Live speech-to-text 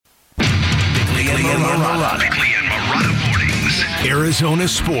and Marotta mornings. Arizona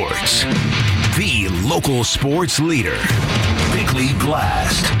sports. The local sports leader. Bickley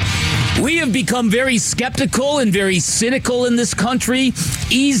Blast. We have become very skeptical and very cynical in this country.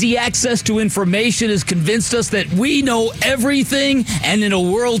 Easy access to information has convinced us that we know everything, and in a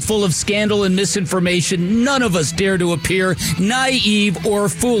world full of scandal and misinformation, none of us dare to appear naive or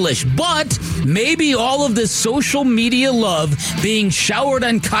foolish. But maybe all of this social media love being showered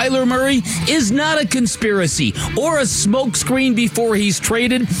on Kyler Murray is not a conspiracy or a smokescreen before he's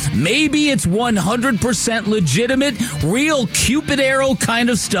traded. Maybe it's 100% legitimate, real Cupid arrow kind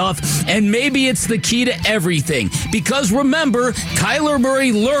of stuff. And maybe it's the key to everything. Because remember, Kyler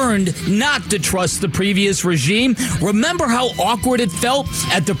Murray learned not to trust the previous regime. Remember how awkward it felt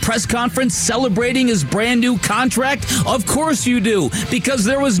at the press conference celebrating his brand new contract? Of course you do, because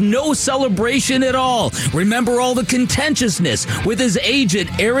there was no celebration at all. Remember all the contentiousness with his agent,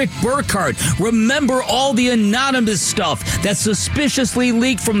 Eric Burkhart. Remember all the anonymous stuff that suspiciously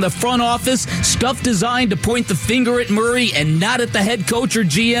leaked from the front office, stuff designed to point the finger at Murray and not at the head coach or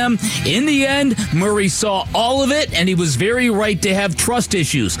GM. In the end, Murray saw all of it, and he was very right to have trust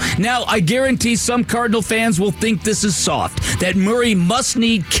issues. Now, I guarantee some Cardinal fans will think this is soft, that Murray must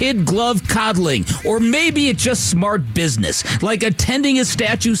need kid glove coddling, or maybe it's just smart business, like attending a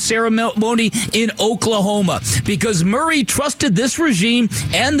statue ceremony in Oklahoma, because Murray trusted this regime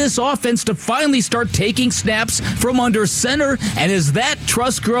and this offense to finally start taking snaps from under center, and as that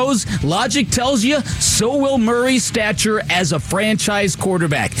trust grows, logic tells you so will Murray's stature as a franchise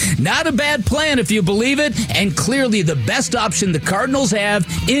quarterback. Not a bad plan if you believe it, and clearly the best option the Cardinals have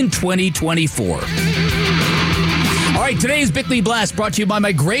in 2024. All right, today's Bickley Blast brought to you by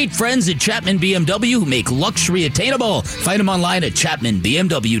my great friends at Chapman BMW who make luxury attainable. Find them online at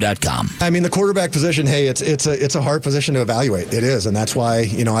chapmanbmw.com. I mean, the quarterback position, hey, it's a hard position to evaluate. It is, and that's why,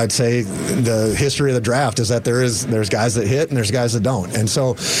 I'd say the history of the draft is that there's guys that hit and there's guys that don't. And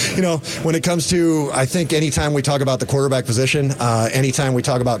so, when it comes to, I think anytime we talk about the quarterback position, anytime we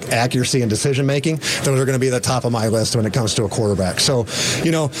talk about accuracy and decision making, those are going to be the top of my list when it comes to a quarterback. So,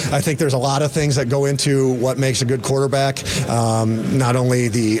 I think there's a lot of things that go into what makes a good quarterback. Not only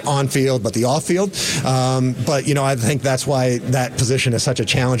the on-field, but the off-field. But I think that's why that position is such a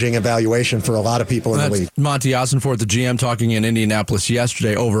challenging evaluation for a lot of people in the league. Monty Ossenfort, the GM, talking in Indianapolis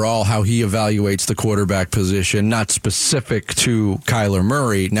yesterday, overall, how he evaluates the quarterback position, not specific to Kyler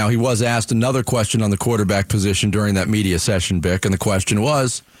Murray. Now, he was asked another question on the quarterback position during that media session, Bick, and the question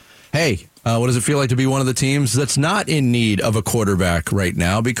was, hey, what does it feel like to be one of the teams that's not in need of a quarterback right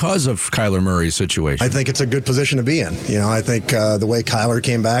now because of Kyler Murray's situation? I think it's a good position to be in. I think the way Kyler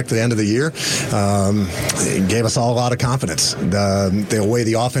came back to the end of the year it gave us all a lot of confidence. The way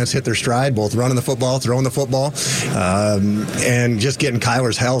the offense hit their stride, both running the football, throwing the football, and just getting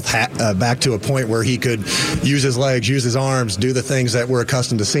Kyler's health back to a point where he could use his legs, use his arms, do the things that we're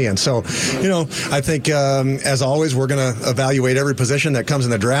accustomed to seeing. So, I think as always, we're going to evaluate every position that comes in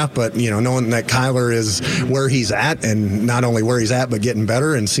the draft, but, knowing that Kyler is where he's at, and not only where he's at, but getting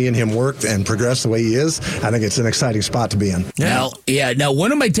better and seeing him work and progress the way he is, I think it's an exciting spot to be in. Now,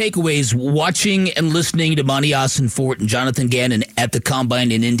 one of my takeaways watching and listening to Monty Ossenfort and Jonathan Gannon at the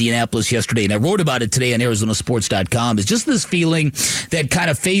Combine in Indianapolis yesterday, and I wrote about it today on ArizonaSports.com, is just this feeling that kind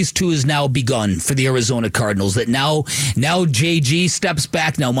of phase two has now begun for the Arizona Cardinals, that now JG steps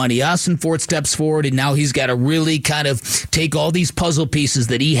back, now Monty Ossenfort steps forward, and now he's got to really kind of take all these puzzle pieces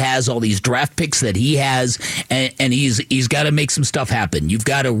that he has, all these draft picks that he has, and he's got to make some stuff happen. You've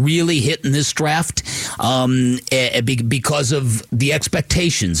got to really hit in this draft because of the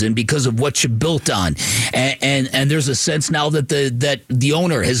expectations and because of what you built on, and there's a sense now that the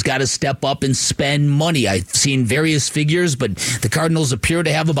owner has got to step up and spend money. I've seen various figures, but the Cardinals appear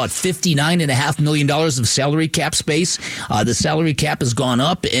to have about $59.5 million of salary cap space. The salary cap has gone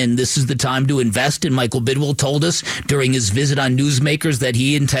up, and this is the time to invest. And Michael Bidwell told us during his visit on Newsmakers that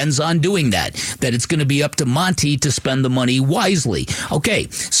he intends on doing that it's going to be up to Monty to spend the money wisely. Okay,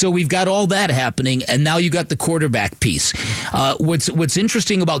 so we've got all that happening, and now you got the quarterback piece. What's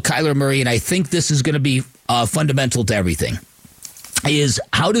interesting about Kyler Murray, and I think this is going to be fundamental to everything, is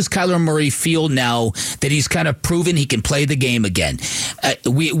how does Kyler Murray feel now that he's kind of proven he can play the game again?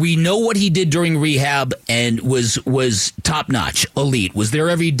 We know what he did during rehab and was top-notch, elite, was there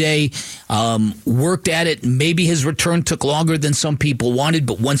every day, worked at it. Maybe his return took longer than some people wanted,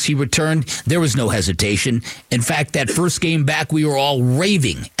 but once he returned, there was no hesitation. In fact, that first game back, we were all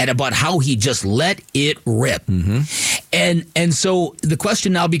raving at about how he just let it rip. Mm-hmm. And so the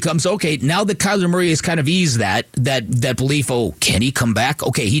question now becomes, okay, now that Kyler Murray has kind of eased that belief, oh, can he come back?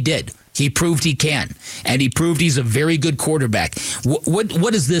 Okay, he did. He proved he can, and he proved he's a very good quarterback. What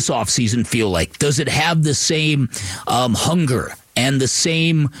does this offseason feel like? Does it have the same hunger and the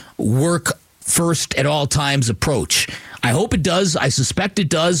same work first at all times approach? I hope it does. I suspect it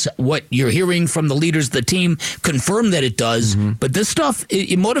does. What you're hearing from the leaders of the team confirm that it does. Mm-hmm. But this stuff,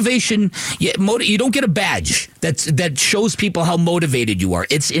 motivation, you don't get a badge that shows people how motivated you are.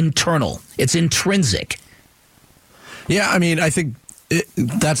 It's internal. It's intrinsic. Yeah, I mean, I think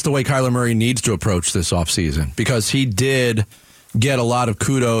that's the way Kyler Murray needs to approach this offseason, because he did get a lot of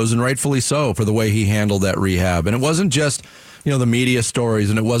kudos, and rightfully so, for the way he handled that rehab. And it wasn't just the media stories,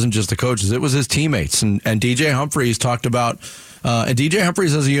 and it wasn't just the coaches. It was his teammates. And DJ Humphries talked about, and DJ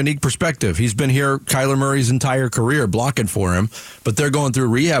Humphries has a unique perspective. He's been here Kyler Murray's entire career blocking for him, but they're going through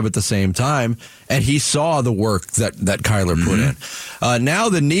rehab at the same time, and he saw the work that Kyler put in. Now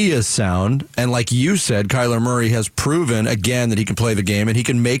the knee is sound, and like you said, Kyler Murray has proven again that he can play the game, and he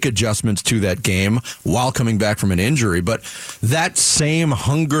can make adjustments to that game while coming back from an injury. But that same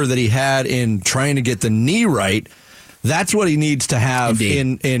hunger that he had in trying to get the knee right, that's what he needs to have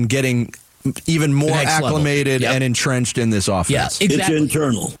in getting even more acclimated and entrenched in this offense. Yeah, exactly. It's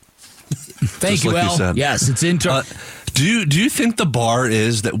internal. Thank you, Al. Yes, it's internal. Do you think the bar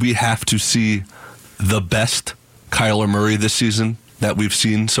is that we have to see the best Kyler Murray this season that we've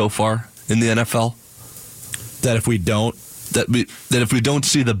seen so far in the NFL? That if we don't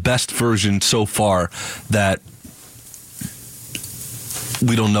see the best version so far, that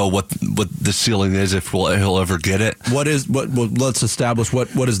we don't know what the ceiling is, if he'll ever get it. Let's establish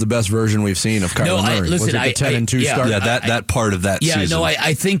what is the best version we've seen of Kyler Murray. Listen, was it the 10-2 start? Yeah, that part of that season. No,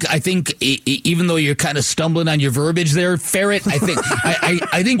 I think even though you're kind of stumbling on your verbiage there, Ferret, I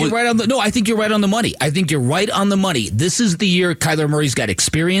think you're right on the. No, I think you're right on the money. I think you're right on the money. This is the year Kyler Murray's got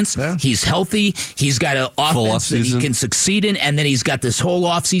experience. Yeah. He's healthy. He's got an offense that he can succeed in, and then he's got this whole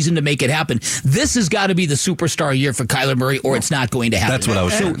offseason to make it happen. This has got to be the superstar year for Kyler Murray, or it's not going to happen. That's what I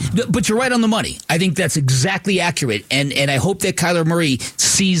was saying. But you're right on the money. I think that's exactly accurate, and I hope that Kyler Murray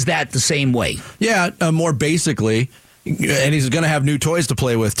sees that the same way. Yeah, more basically, and he's going to have new toys to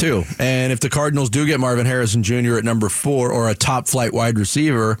play with too. And if the Cardinals do get Marvin Harrison Jr. at number 4 or a top flight wide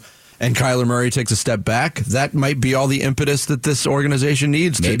receiver, and Kyler Murray takes a step back, that might be all the impetus that this organization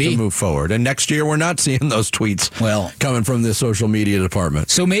needs to move forward. And next year, we're not seeing those tweets coming from the social media department.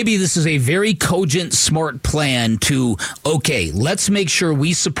 So maybe this is a very cogent, smart plan to, let's make sure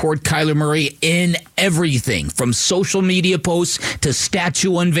we support Kyler Murray in everything, from social media posts to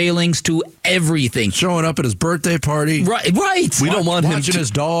statue unveilings to everything. Showing up at his birthday party. Right. We don't want him watching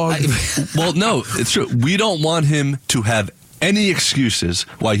his dog. Well, no, it's true. We don't want him to have any excuses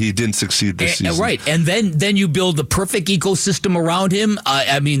why he didn't succeed this season. Right, and then you build the perfect ecosystem around him.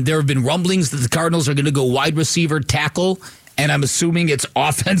 There have been rumblings that the Cardinals are going to go wide receiver, tackle, and I'm assuming it's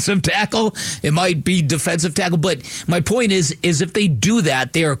offensive tackle. It might be defensive tackle, but my point is if they do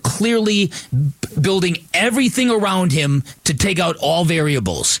that, they are clearly building everything around him to take out all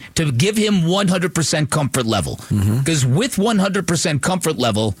variables, to give him 100% comfort level. Because with 100% comfort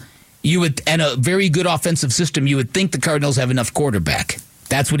level, and a very good offensive system, you would think the Cardinals have enough quarterback.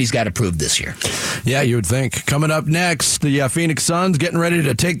 That's what he's got to prove this year. Yeah, you would think. Coming up next, the Phoenix Suns getting ready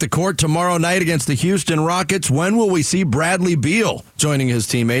to take the court tomorrow night against the Houston Rockets. When will we see Bradley Beal joining his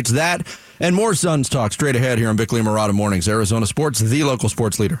teammates? That and more Suns talk straight ahead here on Bickley and Marotta Mornings. Arizona Sports, the local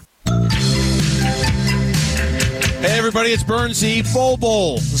sports leader. Hey everybody, it's Burnsy.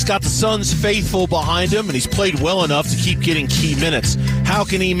 Bowl. He's got the Suns faithful behind him, and he's played well enough to keep getting key minutes. How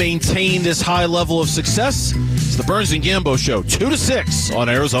can he maintain this high level of success? It's the Burns and Gambo Show, 2 to 6 on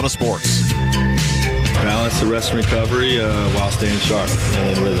Arizona Sports. Balance the rest and recovery while staying sharp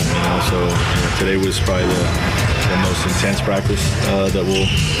and in rhythm. So today was probably the most intense practice that we'll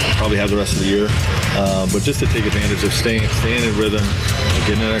probably have the rest of the year. But just to take advantage of staying in rhythm,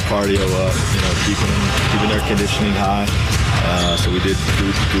 getting their cardio up, keeping their conditioning high. So we did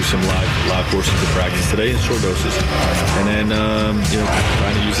do some live portions of practice today in short doses, and then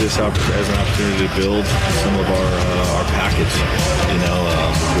trying to use this as an opportunity to build some of our package.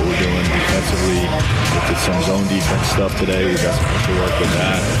 What we're doing defensively, looked at some zone defense stuff today. We got some work with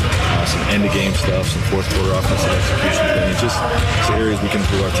that, some end of game stuff, some fourth quarter offensive execution things, just areas we can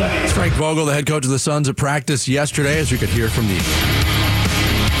improve our team. Frank Vogel, the head coach of the Suns, at practice yesterday, as we could hear from the.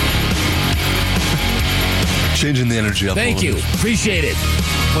 Changing the energy up. Thank you. Appreciate it.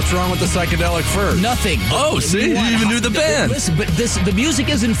 What's wrong with the psychedelic furs? Nothing. Oh, see? You even knew the band. Listen, but the music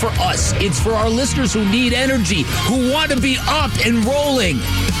isn't for us. It's for our listeners who need energy, who want to be up and rolling.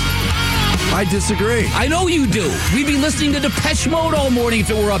 I disagree. I know you do. We'd be listening to Depeche Mode all morning if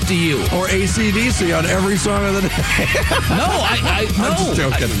it were up to you. Or AC/DC on every song of the day. No, I'm just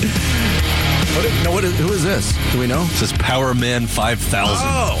joking. Who is this? Do we know? This is Power Man 5000.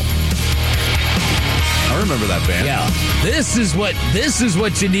 Oh. I remember that band. Yeah. This is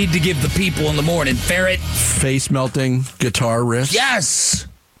what you need to give the people in the morning, Ferret. Face-melting guitar riffs. Yes.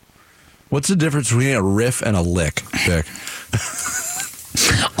 What's the difference between a riff and a lick, Vic?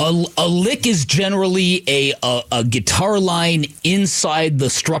 A lick is generally a guitar line inside the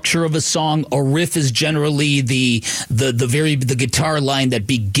structure of a song. A riff is generally the guitar line that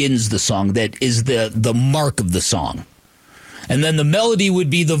begins the song, that is the mark of the song. And then the melody would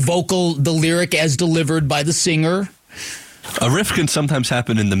be the lyric as delivered by the singer. A riff can sometimes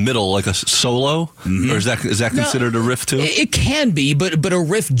happen in the middle, like a solo, or is that considered a riff too? It can be, but a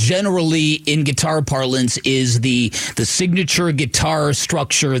riff generally in guitar parlance is the signature guitar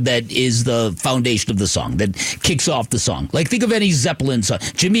structure that is the foundation of the song, that kicks off the song. Like, think of any Zeppelin song.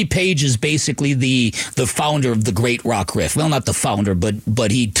 Jimmy Page is basically the founder of the great rock riff. Well, not the founder,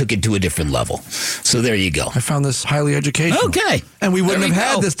 but he took it to a different level. So there you go. I found this highly educational. Okay. And we wouldn't have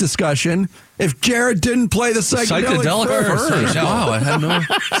had this discussion if Jared didn't play the psychedelic first. Wow, I had no.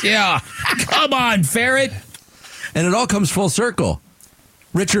 Yeah. Come on, Ferret. And it all comes full circle.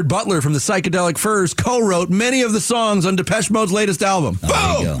 Richard Butler from the Psychedelic Furs co-wrote many of the songs on Depeche Mode's latest album.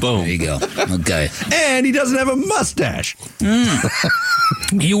 Oh, Boom! There you go. Okay. And he doesn't have a mustache.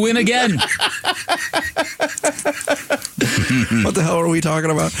 You win again. What the hell are we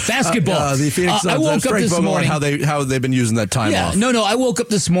talking about? Basketball. The Phoenix Suns. I woke up this morning. How they've been using that time off. No. I woke up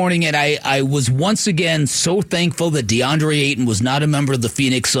this morning and I was once again so thankful that DeAndre Ayton was not a member of the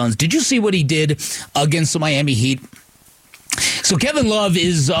Phoenix Suns. Did you see what he did against the Miami Heat? So Kevin Love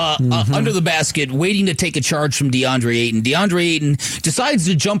is under the basket, waiting to take a charge from DeAndre Ayton. DeAndre Ayton decides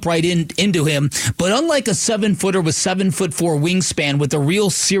to jump right into him, but unlike a 7-footer with 7'4" wingspan with a real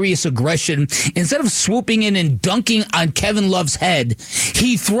serious aggression, instead of swooping in and dunking on Kevin Love's head,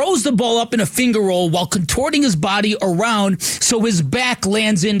 he throws the ball up in a finger roll while contorting his body around so his back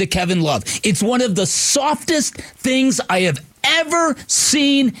lands into Kevin Love. It's one of the softest things I have ever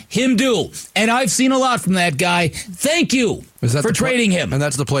seen him do. And I've seen a lot from that guy. Thank you for trading him. And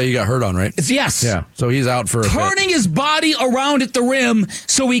that's the play he got hurt on, right? Yes. Yeah. So he's out for a bit. Turning his body around at the rim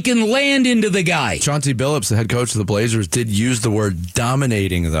so he can land into the guy. Chauncey Billups, the head coach of the Blazers, did use the word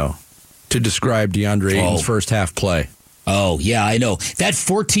dominating, though, to describe DeAndre Ayton's first half play. Oh, yeah, I know. That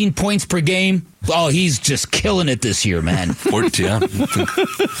 14 points per game, he's just killing it this year, man. 14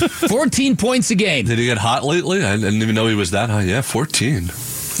 points a game. Did he get hot lately? I didn't even know he was that high. Yeah, 14.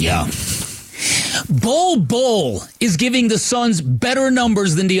 Yeah. Bol is giving the Suns better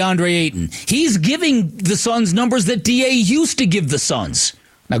numbers than DeAndre Ayton. He's giving the Suns numbers that DA used to give the Suns.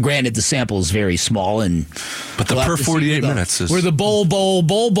 Now, granted, the sample is very small, but the per 48 minutes is where the Bol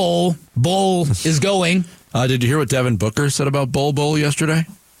is going. Did you hear what Devin Booker said about Bol yesterday?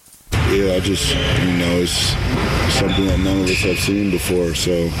 Yeah, it's something that none of us have seen before.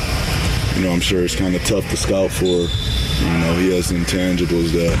 So, I'm sure it's kind of tough to scout for. He has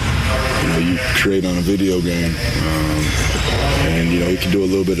intangibles that, you create on a video game. And he can do a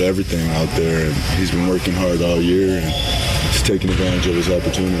little bit of everything out there. And he's been working hard all year and he's taking advantage of his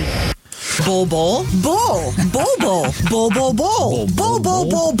opportunity. Bol.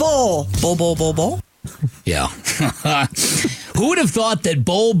 Yeah. Who would have thought that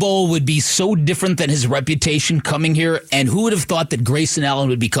Bol would be so different than his reputation coming here? And who would have thought that Grayson Allen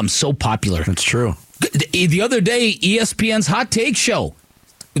would become so popular? That's true. The other day, ESPN's Hot Take Show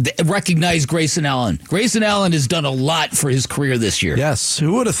recognized Grayson Allen. Grayson Allen has done a lot for his career this year. Yes.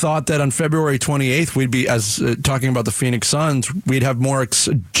 Who would have thought that on February 28th, we'd be, talking about the Phoenix Suns, we'd have more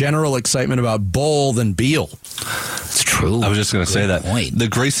general excitement about Bol than Beal. It's true. I was just going to say that. Point. The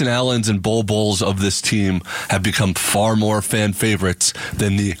Grayson Allens and Bols of this team have become far more fan favorites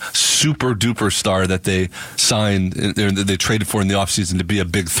than the super duper star that they signed, they traded for in the offseason to be a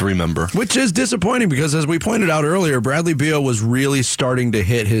big three member. Which is disappointing because, as we pointed out earlier, Bradley Beal was really starting to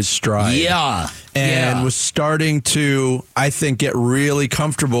hit his stride. Yeah. And was starting to, I think, get really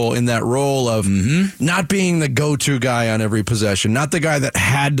comfortable in that role of not being the go-to guy on every possession, not the guy that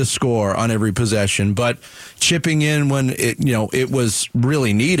had to score on every possession, but chipping in when it was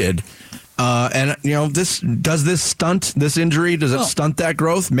really needed. This injury, does it stunt that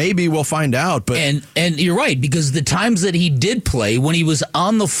growth? Maybe we'll find out. But and you're right, because the times that he did play, when he was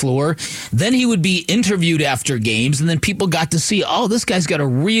on the floor, then he would be interviewed after games, and then people got to see, this guy's got a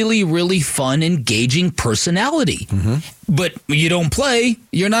really, really fun, engaging personality. But you don't play,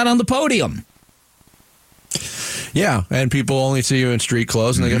 you're not on the podium. Yeah, and people only see you in street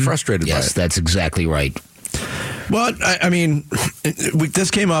clothes and they get frustrated by it. Yes, that's exactly right. But, I mean,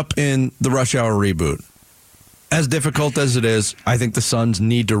 this came up in the Rush Hour reboot. As difficult as it is, I think the Suns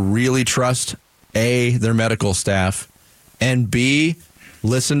need to really trust, A, their medical staff, and B,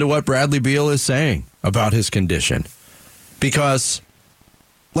 listen to what Bradley Beal is saying about his condition. Because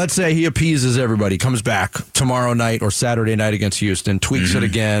let's say he appeases everybody, comes back tomorrow night or Saturday night against Houston, tweaks it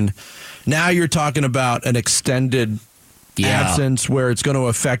again. Now you're talking about an extended absence where it's going to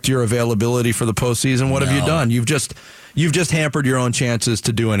affect your availability for the postseason. What have you done? You've just hampered your own chances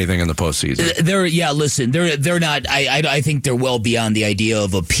to do anything in the postseason. They're not. I think they're well beyond the idea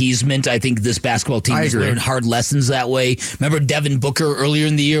of appeasement. I think this basketball team has learned hard lessons that way. Remember Devin Booker earlier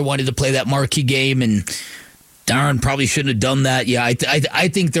in the year wanted to play that marquee game, and darn, probably shouldn't have done that. Yeah, I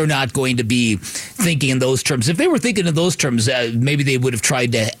think they're not going to be thinking in those terms. If they were thinking in those terms, maybe they would have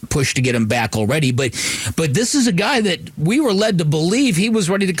tried to push to get him back already. But this is a guy that we were led to believe he was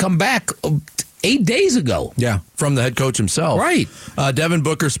ready to come back 8 days ago. Yeah, from the head coach himself. Right. Devin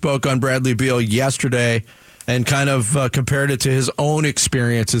Booker spoke on Bradley Beal yesterday and kind of compared it to his own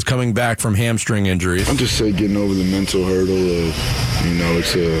experiences coming back from hamstring injuries. I'll just say getting over the mental hurdle of,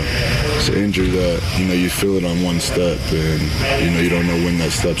 it's an injury that, you feel it on one step and, you don't know when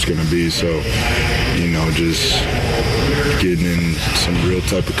that step's going to be. So, just getting in some real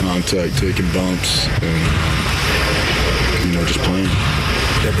type of contact, taking bumps and, just playing.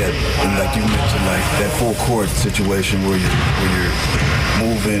 And like you mentioned, like that full court situation where you're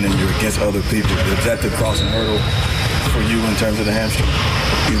moving and you're against other people, is that the crossing hurdle for you in terms of the hamstring?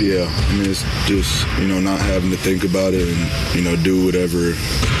 Yeah, it's just, not having to think about it and, do whatever,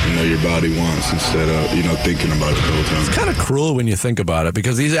 your body wants instead of, thinking about it the whole time. It's kind of cruel when you think about it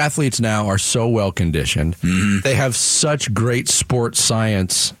because these athletes now are so well conditioned. They have such great sports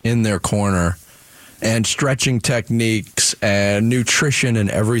science in their corner and stretching techniques and nutrition and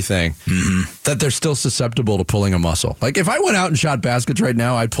everything that they're still susceptible to pulling a muscle. Like if I went out and shot baskets right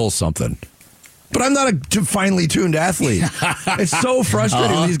now, I'd pull something. But I'm not a finely tuned athlete. It's so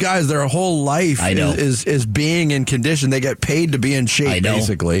frustrating. These guys, their whole life is being in condition. They get paid to be in shape,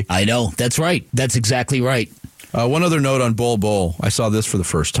 basically. I know. That's right. That's exactly right. One other note on Bol. I saw this for the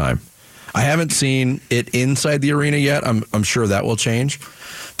first time. I haven't seen it inside the arena yet. I'm sure that will change.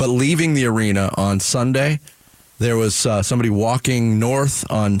 But leaving the arena on Sunday, there was somebody walking north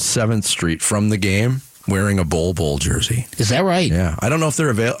on 7th Street from the game wearing a Bol jersey. Is that right? Yeah. I don't know if they're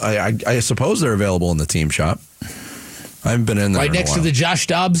available. I suppose they're available in the team shop. I haven't been in there right next to the Josh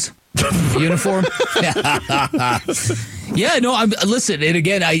Dobbs uniform. Yeah, no, listen, and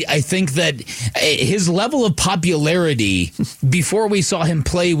again, I think that his level of popularity before we saw him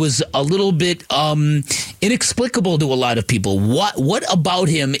play was a little bit inexplicable to a lot of people. What about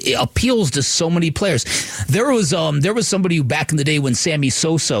him appeals to so many players? There was somebody who back in the day when Sammy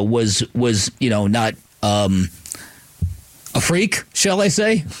Sosa was not a freak, shall I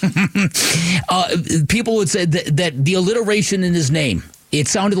say? People would say that the alliteration in his name, it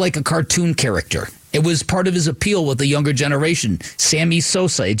sounded like a cartoon character. It was part of his appeal with the younger generation. Sammy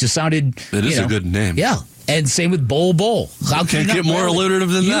Sosa. It just sounded... It is a good name. Yeah. And same with Bol. How can you get more alliterative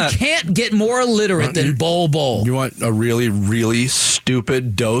than that? You can't get more illiterate than Bol. You want a really, really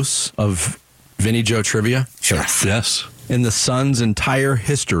stupid dose of Vinny Joe trivia? Sure. Yes. In the Suns' entire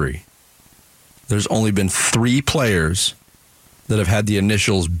history, there's only been 3 players that have had the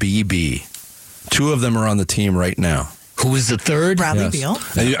initials BB. 2 of them are on the team right now. Who is the third? Bradley Beal.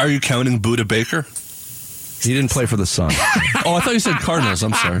 Are you counting Buda Baker? He didn't play for the Suns. Oh, I thought you said Cardinals.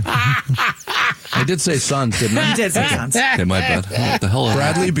 I'm sorry. I did say Suns, didn't I? You did say Suns. Okay, my bad. What the hell?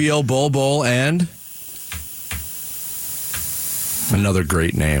 Bradley Beal, Bol, and another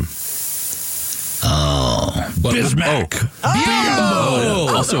great name. Bismack.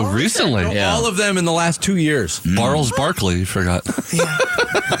 Oh, also recently. Yeah. All of them in the last 2 years. Barles Barkley, you forgot. Yeah.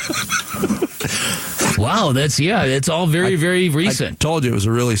 Wow, it's all very, very recent. I told you it was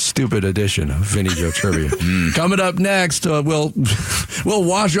a really stupid edition of Vinny Joe Trivia. Coming up next, we'll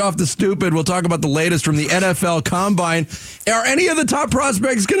wash off the stupid. We'll talk about the latest from the NFL Combine. Are any of the top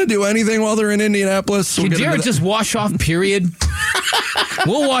prospects going to do anything while they're in Indianapolis? Can Jared just wash off, period?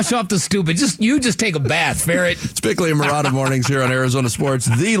 We'll wash off the stupid. You just take a bath, Ferret. It's Bickley and Marotta mornings here on Arizona Sports,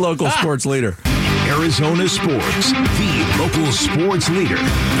 the local sports leader. Arizona Sports, the local sports leader.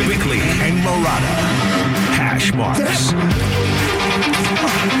 Bickley and Marotta. Hash marks.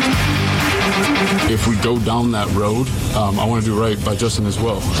 if we go down that road, I want to do right by Justin as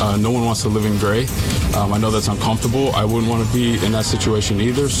well. No one wants to live in gray. I know that's uncomfortable. I wouldn't want to be in that situation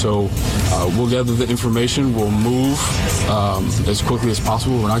either. So we'll gather the information. We'll move as quickly as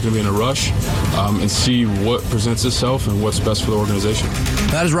possible. We're not going to be in a rush and see what presents itself and what's best for the organization.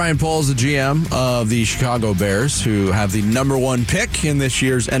 That is Ryan Poles, the GM of the Chicago Bears, who have the number 1 pick in this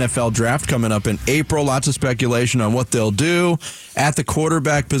year's NFL draft coming up in April. Lots of speculation on what they'll do at the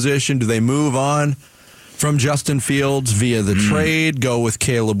quarterback position. Do they move on from Justin Fields via the trade, go with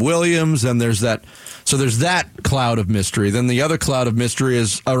Caleb Williams? And there's that cloud of mystery. Then the other cloud of mystery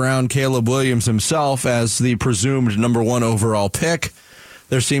is around Caleb Williams himself as the presumed number 1 overall pick.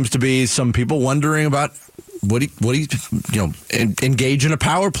 There seems to be some people wondering about would he engage in a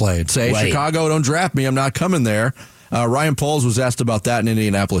power play and say, right, Chicago, don't draft me, I'm not coming there. Ryan Poles was asked about that in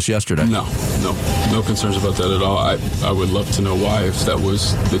Indianapolis yesterday. No concerns about that at all. I would love to know why, if that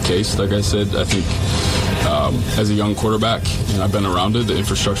was the case. Like I said, I think as a young quarterback, and I've been around it, the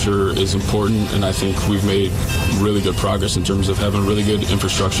infrastructure is important, and I think we've made really good progress in terms of having really good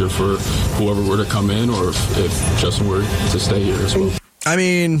infrastructure for whoever were to come in, or if Justin were to stay here as well. I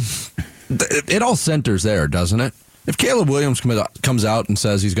mean, it all centers there, doesn't it? If Caleb Williams comes out and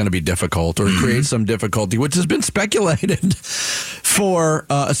says he's going to be difficult or creates some difficulty, which has been speculated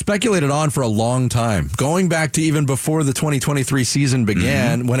on for a long time, going back to even before the 2023 season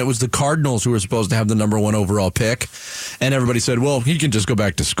began, when it was the Cardinals who were supposed to have the number 1 overall pick, and everybody said, well, he can just go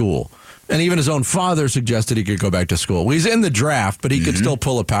back to school. And even his own father suggested he could go back to school. Well, he's in the draft, but he could still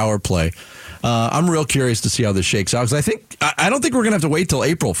pull a power play. I'm real curious to see how this shakes out, because I don't think we're going to have to wait till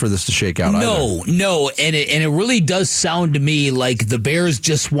April for this to shake out. No, and it really does sound to me like the Bears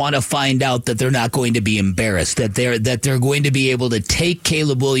just want to find out that they're not going to be embarrassed, that they're going to be able to take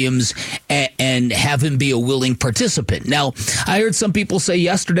Caleb Williams and have him be a willing participant. Now, I heard some people say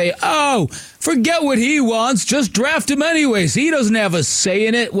yesterday, "Oh, forget what he wants, just draft him anyways. He doesn't have a say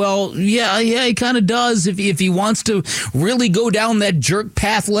in it." Well, yeah, he kind of does if he wants to really go down that jerk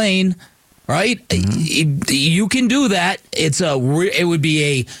path lane. Right? You can do that. It would be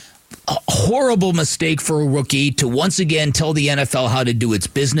a horrible mistake for a rookie to once again tell the NFL how to do its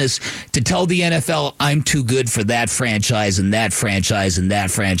business, to tell the NFL, I'm too good for that franchise and that franchise and that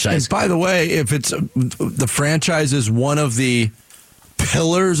franchise. And by the way, if it's the franchise is one of the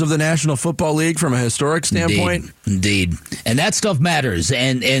pillars of the National Football League from a historic standpoint. Indeed. And that stuff matters.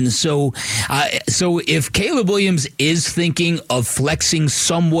 And so if Caleb Williams is thinking of flexing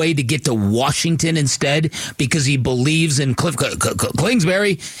some way to get to Washington instead because he believes in Cliff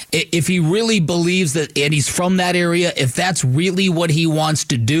Kingsbury, if he really believes that, and he's from that area, if that's really what he wants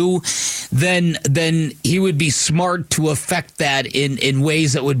to do, then he would be smart to affect that in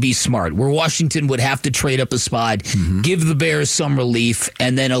ways that would be smart, where Washington would have to trade up a spot, give the Bears some relief,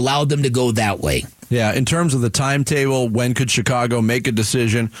 and then allow them to go that way. Yeah, in terms of the timetable, when could Chicago make a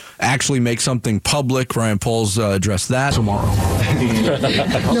decision, actually make something public? Ryan Poles addressed that. Tomorrow.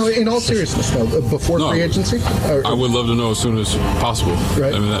 No, in all seriousness, though, before free agency? I would love to know as soon as possible.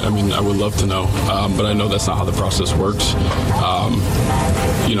 Right. I mean, I would love to know, but I know that's not how the process works.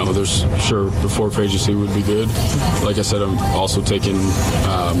 There's before free agency would be good. Like I said, I'm also taking,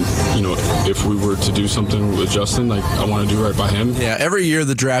 if we were to do something with Justin, I want to do right by him. Yeah, every year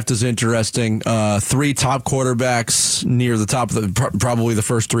the draft is interesting. 3 top quarterbacks near the top of probably the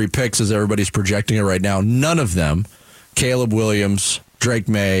first 3 picks as everybody's projecting it right now. None of them, Caleb Williams, Drake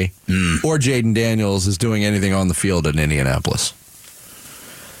May, or Jaden Daniels, is doing anything on the field in Indianapolis.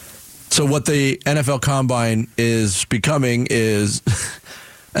 So what the NFL Combine is becoming is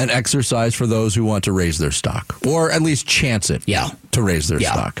an exercise for those who want to raise their stock, or at least chance it to raise their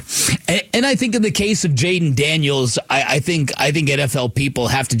stock. And I think in the case of Jaden Daniels, I think NFL people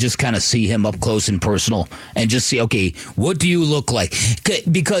have to just kind of see him up close and personal and just see, okay, what do you look like?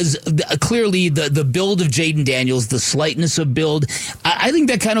 Because clearly the build of Jaden Daniels, the slightness of build, I think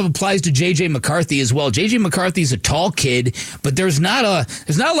that kind of applies to J.J. McCarthy as well. J.J. McCarthy's a tall kid, but there's not a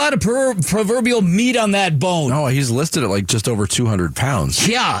lot of proverbial meat on that bone. No, he's listed at just over 200 pounds.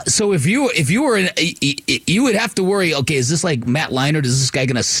 Yeah, so if you were you would have to worry, okay, is this like Matt Leinart? Is this guy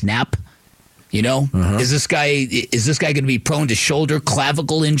going to snap? Is this guy going to be prone to shoulder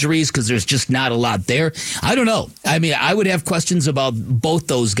clavicle injuries because there's just not a lot there? I don't know. I mean, I would have questions about both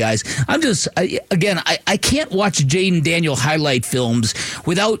those guys. I can't watch Jaden Daniel highlight films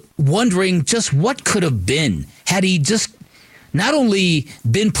without wondering just what could have been had he just not only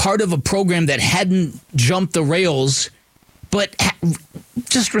been part of a program that hadn't jumped the rails, but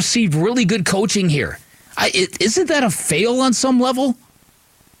just received really good coaching here. Isn't that a fail on some level?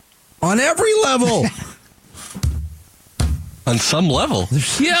 On every level. On some level.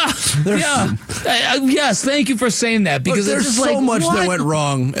 Yes, thank you for saying that. Because there's it's so like, much what? that went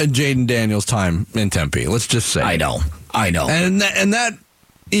wrong in Jaden Daniels' time in Tempe. Let's just say. I know. And that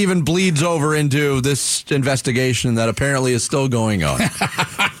even bleeds over into this investigation that apparently is still going on.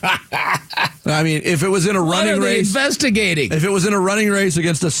 I mean, if it was in a running race, investigating. If it was in a running race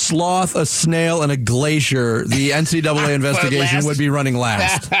against a sloth, a snail, and a glacier, the NCAA investigation would be running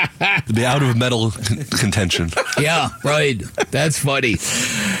last. It'd be out of medal contention. Yeah, right. That's funny.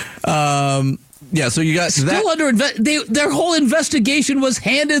 Yeah, so you got still that. under their whole investigation was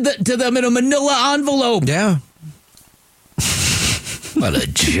handed to them in a manila envelope. Yeah. What a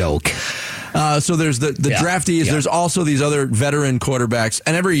joke. So there's the draftees. Yeah. There's also these other veteran quarterbacks.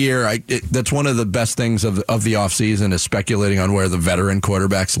 And every year, that's one of the best things of the offseason is speculating on where the veteran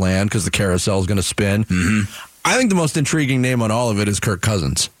quarterbacks land because the carousel is going to spin. Mm-hmm. I think the most intriguing name on all of it is Kirk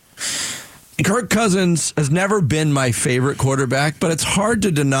Cousins. Kirk Cousins has never been my favorite quarterback, but it's hard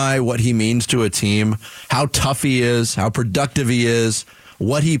to deny what he means to a team, how tough he is, how productive he is,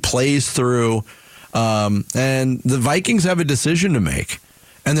 what he plays through. And the Vikings have a decision to make.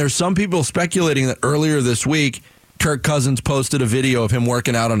 And there's some people speculating that earlier this week, Kirk Cousins posted a video of him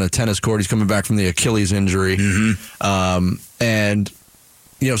working out on a tennis court. He's coming back from the Achilles injury. Mm-hmm.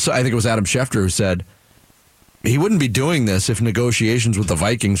 So I think it was Adam Schefter who said he wouldn't be doing this if negotiations with the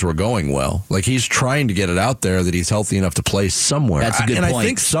Vikings were going well. Like, he's trying to get it out there that he's healthy enough to play somewhere. That's a good point. I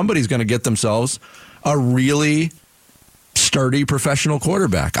think somebody's going to get themselves a really sturdy professional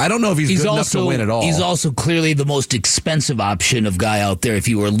quarterback. I don't know if he's good enough to win at all. He's also clearly the most expensive option of guy out there if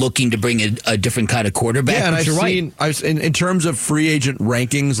you were looking to bring a different kind of quarterback. Yeah, and I've seen in terms of free agent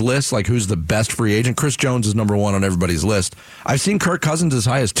rankings lists, like who's the best free agent, Chris Jones is number one on everybody's list. I've seen Kirk Cousins as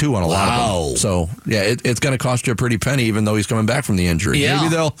high as 2 on a lot of them. So, yeah, it's going to cost you a pretty penny even though he's coming back from the injury. Yeah. Maybe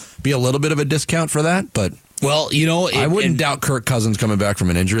there'll be a little bit of a discount for that, but... Well, I wouldn't doubt Kirk Cousins coming back from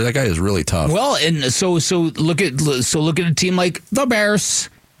an injury. That guy is really tough. Well, and so look at a team like the Bears.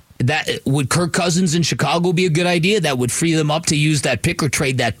 That would Kirk Cousins in Chicago be a good idea? That would free them up to use that pick or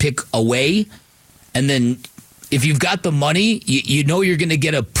trade that pick away. And then if you've got the money, you know you're going to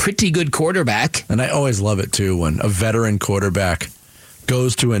get a pretty good quarterback. And I always love it too when a veteran quarterback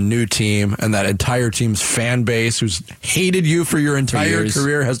goes to a new team and that entire team's fan base who's hated you for your entire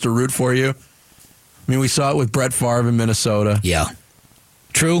career has to root for you. I mean, we saw it with Brett Favre in Minnesota. Yeah.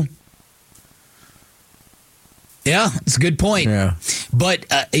 True. Yeah, it's a good point. Yeah. But,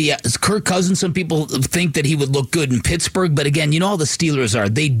 Kirk Cousins, some people think that he would look good in Pittsburgh. But again, you know how the Steelers are.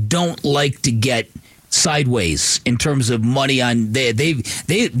 They don't like to get sideways in terms of money on.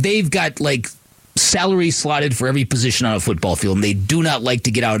 They've got, like, salary slotted for every position on a football field, and they do not like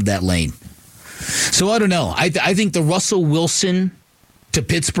to get out of that lane. So I don't know. I think the Russell Wilson to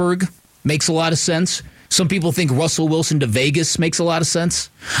Pittsburgh makes a lot of sense. Some people think Russell Wilson to Vegas makes a lot of sense.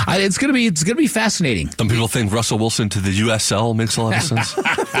 It's gonna be fascinating. Some people think Russell Wilson to the USL makes a lot of sense.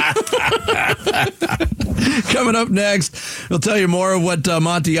 Coming up next, we'll tell you more of what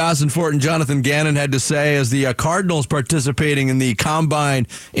Monty Ossenfort and Jonathan Gannon had to say as the Cardinals participating in the Combine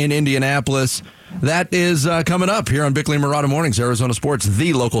in Indianapolis. That is coming up here on Bickley and Marotta Mornings, Arizona Sports,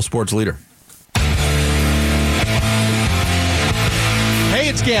 the local sports leader. Hey,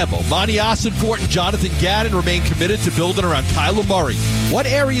 it's Gamble. Monty Ossenfort and Jonathan Gannon remain committed to building around Kyler Murray. What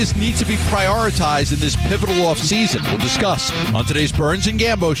areas need to be prioritized in this pivotal offseason? We'll discuss on today's Burns and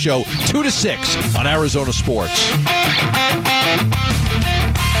Gambo Show, 2 to 6 on Arizona Sports.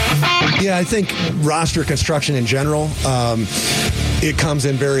 Yeah, I think roster construction in general, it comes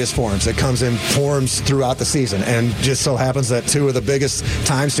in various forms. It comes in forms throughout the season. And just so happens that 2 of the biggest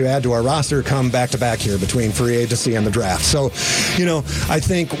times to add to our roster come back-to-back here between free agency and the draft. So, I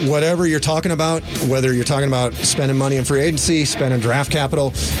think whatever you're talking about, whether you're talking about spending money in free agency, spending draft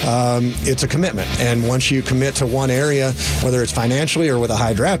capital, it's a commitment. And once you commit to one area, whether it's financially or with a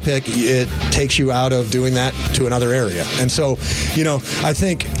high draft pick, it takes you out of doing that to another area. And so, I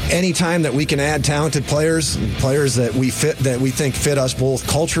think any time that we can add talented players that we think fit us both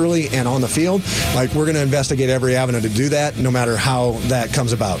culturally and on the field, like, we're going to investigate every avenue to do that, no matter how that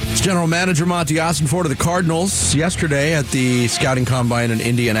comes about. It's General Manager Monty Ossenfort of the Cardinals yesterday at the Scouting Combine in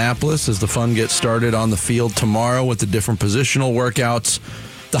Indianapolis as the fun gets started on the field tomorrow with the different positional workouts.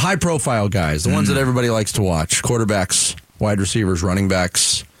 The high-profile guys, the ones that everybody likes to watch, quarterbacks, wide receivers, running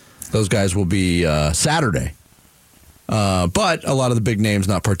backs, those guys will be Saturday. But a lot of the big names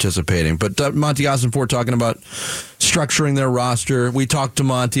not participating. But Monty Ossenfort talking about structuring their roster. We talked to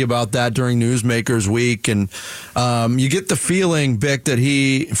Monty about that during Newsmakers Week, and you get the feeling, Bick, that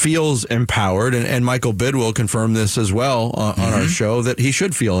he feels empowered, and Michael Bidwell confirmed this as well on our show, that he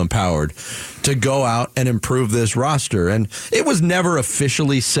should feel empowered to go out and improve this roster. And it was never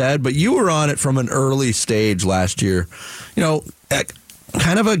officially said, but you were on it from an early stage last year.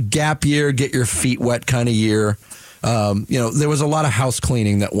 Kind of a gap year, get your feet wet kind of year. There was a lot of house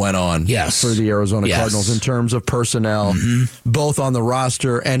cleaning that went on for the Arizona Cardinals in terms of personnel, both on the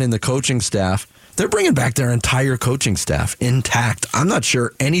roster and in the coaching staff. They're bringing back their entire coaching staff intact. I'm not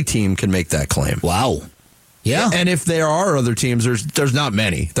sure any team can make that claim. Wow. Yeah. And if there are other teams, there's not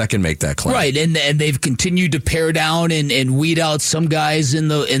many that can make that claim. Right, and they've continued to pare down and weed out some guys in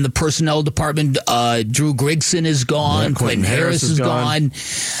the personnel department. Drew Grigson is gone. Yeah, Quentin Harris is gone.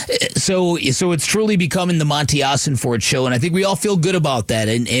 So it's truly becoming the Monty Ossenfort show, and I think we all feel good about that.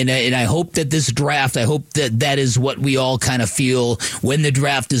 And I hope that this draft, I hope that is what we all kind of feel when the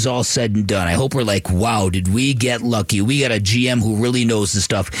draft is all said and done. I hope we're like, wow, did we get lucky? We got a GM who really knows the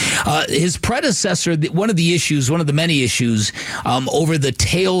stuff. His predecessor, one of the many issues over the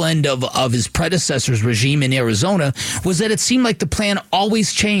tail end of his predecessor's regime in Arizona was that it seemed like the plan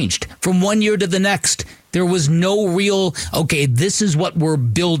always changed from one year to the next. There was no real, okay, this is what we're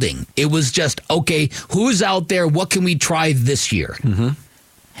building. It was just, okay, who's out there? What can we try this year? And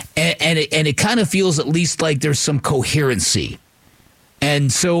it kind of feels at least like there's some coherency.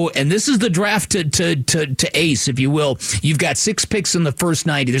 And this is the draft to ace, if you will. You've got 6 picks in the first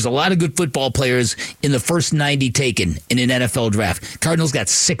 90. There's a lot of good football players in the first 90 taken in an NFL draft. Cardinals got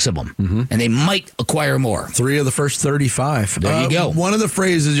 6 of them, and they might acquire more. 3 of the first 35. There you go. One of the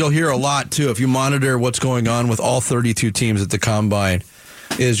phrases you'll hear a lot, too, if you monitor what's going on with all 32 teams at the Combine,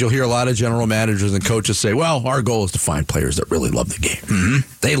 is you'll hear a lot of general managers and coaches say, well, our goal is to find players that really love the game.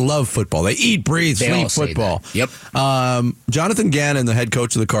 They love football. They eat, breathe, sleep football. Yep. Jonathan Gannon, the head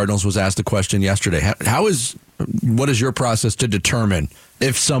coach of the Cardinals, was asked a question yesterday. What is your process to determine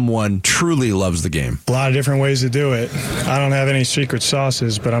if someone truly loves the game? A lot of different ways to do it. I don't have any secret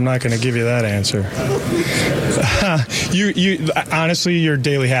sauces, but I'm not going to give you that answer. Honestly, your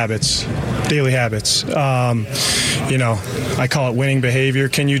daily habits. I call it winning behavior.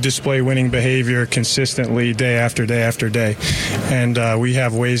 Can you display winning behavior consistently day after day after day? And we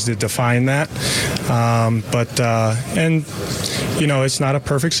have ways to define that. It's not a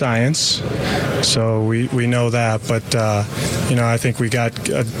perfect science, so we know that. But, I think we got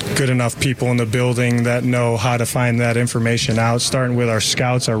good enough people in the building that know how to find that information out, starting with our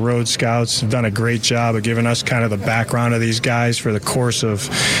scouts, our road scouts have done a great job of giving us kind of the background of these guys for the course of,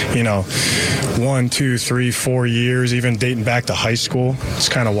 1, 2, 3, 4 years, even dating back to high school. It's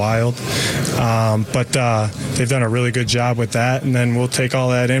kind of wild. But they've done a really good job with that. And then we'll take all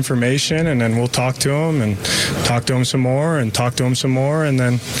that information and then we'll talk to them and talk to them some more and talk to them some more and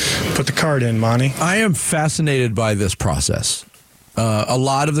then put the card in, Monty. I am fascinated by this process. A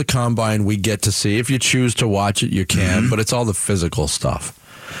lot of the Combine we get to see. If you choose to watch it, you can, but it's all the physical stuff.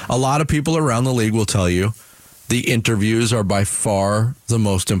 A lot of people around the league will tell you the interviews are by far the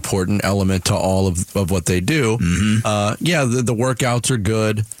most important element to all of what they do. The workouts are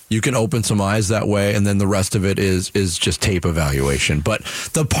good. You can open some eyes that way, and then the rest of it is just tape evaluation. But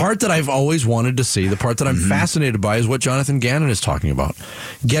the part that I've always wanted to see, the part that I'm fascinated by, is what Jonathan Gannon is talking about.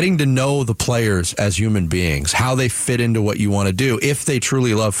 Getting to know the players as human beings, how they fit into what you want to do, if they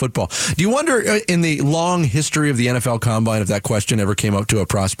truly love football. Do you wonder, in the long history of the NFL Combine, if that question ever came up to a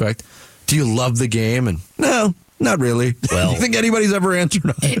prospect? Do you love the game? And no, not really. Well, do you think anybody's ever answered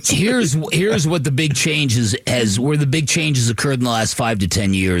no? Here's what the big changes where the big changes occurred in the last 5 to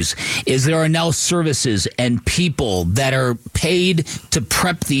 10 years is there are now services and people that are paid to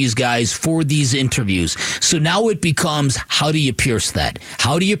prep these guys for these interviews. So now it becomes, how do you pierce that?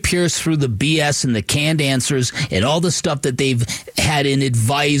 How do you pierce through the BS and the canned answers and all the stuff that they've had an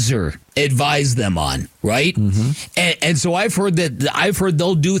advisor advise them on, right? And so I've heard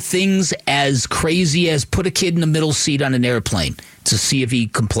they'll do things as crazy as put a kid in the middle seat on an airplane to see if he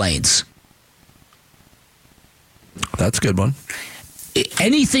complains. That's a good one.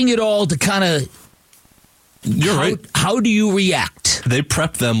 Anything at all to kind of... You're right. How do you react? They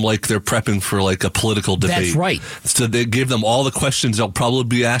prep them like they're prepping for like a political debate. That's right. So they give them all the questions they'll probably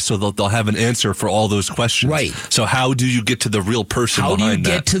be asked, so they'll have an answer for all those questions. Right. So how do you get to the real person behind that? How do you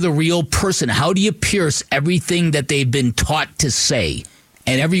get to the real person? How do you pierce everything that they've been taught to say?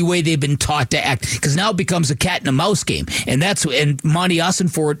 And every way they've been taught to act, because now it becomes a cat and a mouse game, and Monty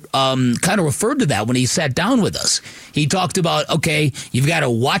Ossenfort kind of referred to that when he sat down with us. He talked about, okay, you've got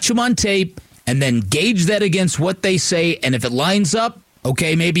to watch them on tape, and then gauge that against what they say. And if it lines up,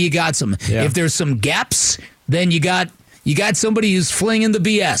 okay, maybe you got some. Yeah. If there's some gaps, then you got somebody who's flinging the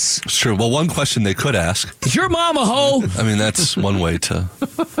BS. It's true. Well, one question they could ask. Is your mom a hoe? I mean, that's one way to.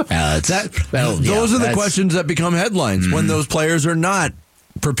 Those are the questions that become headlines when those players are not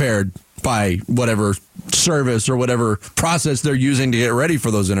prepared by whatever service or whatever process they're using to get ready for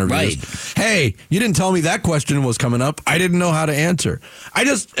those interviews. Right. Hey, you didn't tell me that question was coming up. I didn't know how to answer. I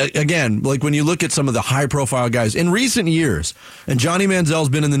just, again, like when you look at some of the high-profile guys in recent years, and Johnny Manziel's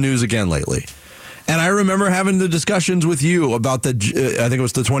been in the news again lately. And I remember having the discussions with you about I think it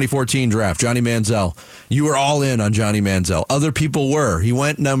was the 2014 draft, Johnny Manziel. You were all in on Johnny Manziel. Other people were. He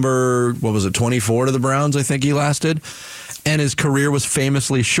went number, 24 to the Browns, I think he lasted. And his career was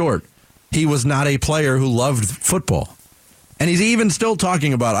famously short. He was not a player who loved football. And he's even still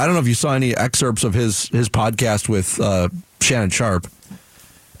talking about it. I don't know if you saw any excerpts of his podcast with Shannon Sharp.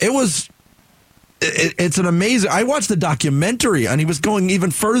 It's an amazing. I watched the documentary, and he was going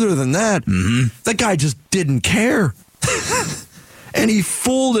even further than that. Mm-hmm. That guy just didn't care, and he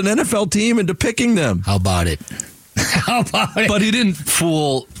fooled an NFL team into picking them. How about it? But he didn't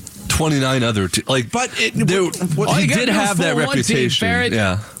fool 29 other teams. He did have that reputation.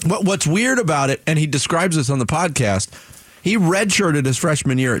 Yeah. What's weird about it, and he describes this on the podcast. He redshirted his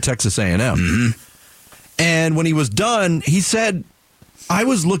freshman year at Texas A&M, and when he was done, he said, I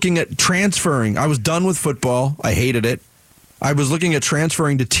was looking at transferring. I was done with football. I hated it. I was looking at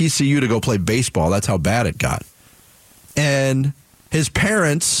transferring to TCU to go play baseball. That's how bad it got. And his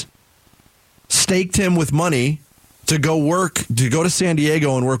parents staked him with money to go to San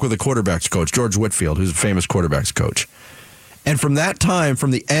Diego and work with a quarterbacks coach, George Whitfield, who's a famous quarterbacks coach. And from that time,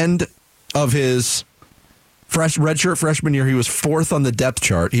 from the end of his redshirt freshman year, he was fourth on the depth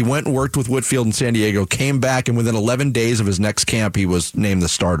chart. He went and worked with Whitfield in San Diego, came back, and within 11 days of his next camp, he was named the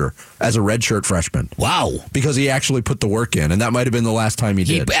starter as a redshirt freshman. Wow. Because he actually put the work in, and that might have been the last time he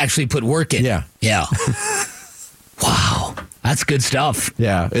did. He actually put work in. Yeah. Yeah. Wow. That's good stuff.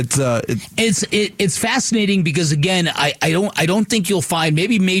 Yeah, it's fascinating because again, I don't think you'll find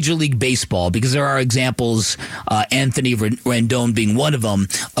maybe Major League Baseball, because there are examples, Anthony Rendon being one of them,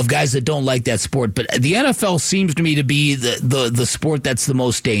 of guys that don't like that sport. But the NFL seems to me to be the sport that's the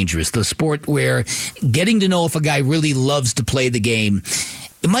most dangerous, the sport where getting to know if a guy really loves to play the game.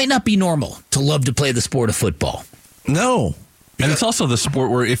 It might not be normal to love to play the sport of football. No. And it's also the sport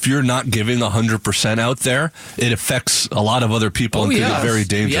where if you're not giving 100% out there, it affects a lot of other people and can be very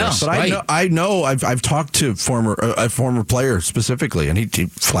dangerous. Yeah, but I know I've talked to a former player specifically, and he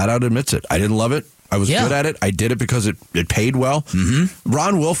flat out admits it. I didn't love it. I was good at it. I did it because it paid well. Mm-hmm.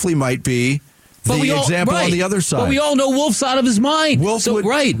 Ron Wolfley might be the example on the other side. But we all know Wolf's out of his mind. Wolf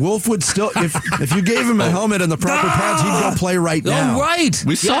would still, if you gave him a helmet and the proper pads, he'd go play right now. Oh, right.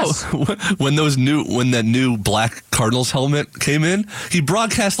 We saw when that new black Cardinals helmet came in, he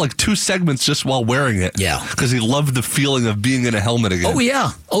broadcast like 2 segments just while wearing it. Yeah. Because he loved the feeling of being in a helmet again.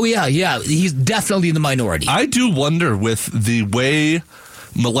 Oh, yeah. He's definitely in the minority. I do wonder with the way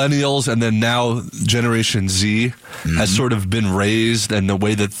millennials and then now Generation Z has sort of been raised and the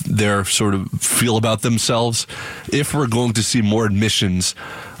way that they're sort of feel about themselves, if we're going to see more admissions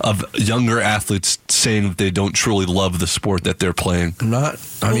of younger athletes saying that they don't truly love the sport that they're playing. Not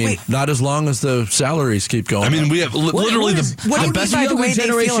as long as the salaries keep going. I mean, we have literally the best younger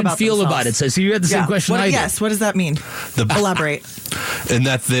generation feel about it. So you had the same question I did. Yes, what does that mean? Elaborate. And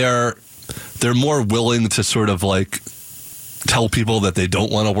that they're more willing to sort of like tell people that they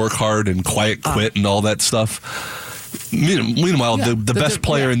don't want to work hard and quiet quit and all that stuff. Meanwhile, the best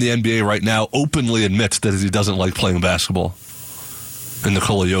player in the NBA right now openly admits that he doesn't like playing basketball. And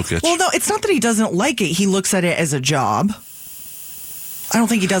Nikola Jokic. Well, no, it's not that he doesn't like it. He looks at it as a job. I don't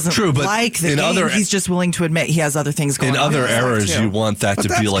think he doesn't like the game. He's just willing to admit he has other things going on. In other eras, you want that to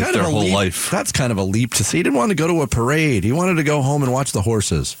be like their whole life. That's kind of a leap to see. He didn't want to go to a parade. He wanted to go home and watch the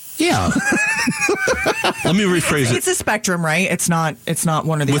horses. Yeah. Let me rephrase it. It's a spectrum, right? It's not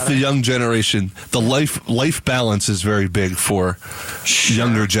one or the other. With the young generation, the life balance is very big for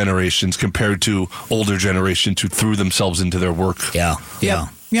younger generations compared to older generations who threw themselves into their work. Yeah.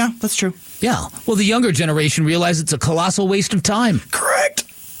 Yeah, that's true. Yeah. Well, the younger generation realize it's a colossal waste of time. Correct.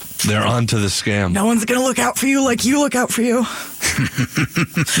 They're onto the scam. No one's going to look out for you like you look out for you.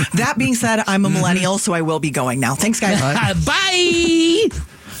 That being said, I'm a millennial, so I will be going now. Thanks, guys. Bye.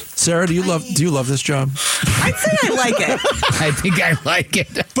 Sarah, do you love this job? I'd say I like it. I think I like it.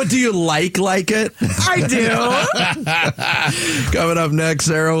 But do you like it? I do. Coming up next,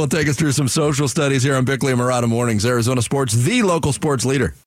 Sarah will take us through some social studies here on Bickley and Marotta Mornings, Arizona Sports, the local sports leader.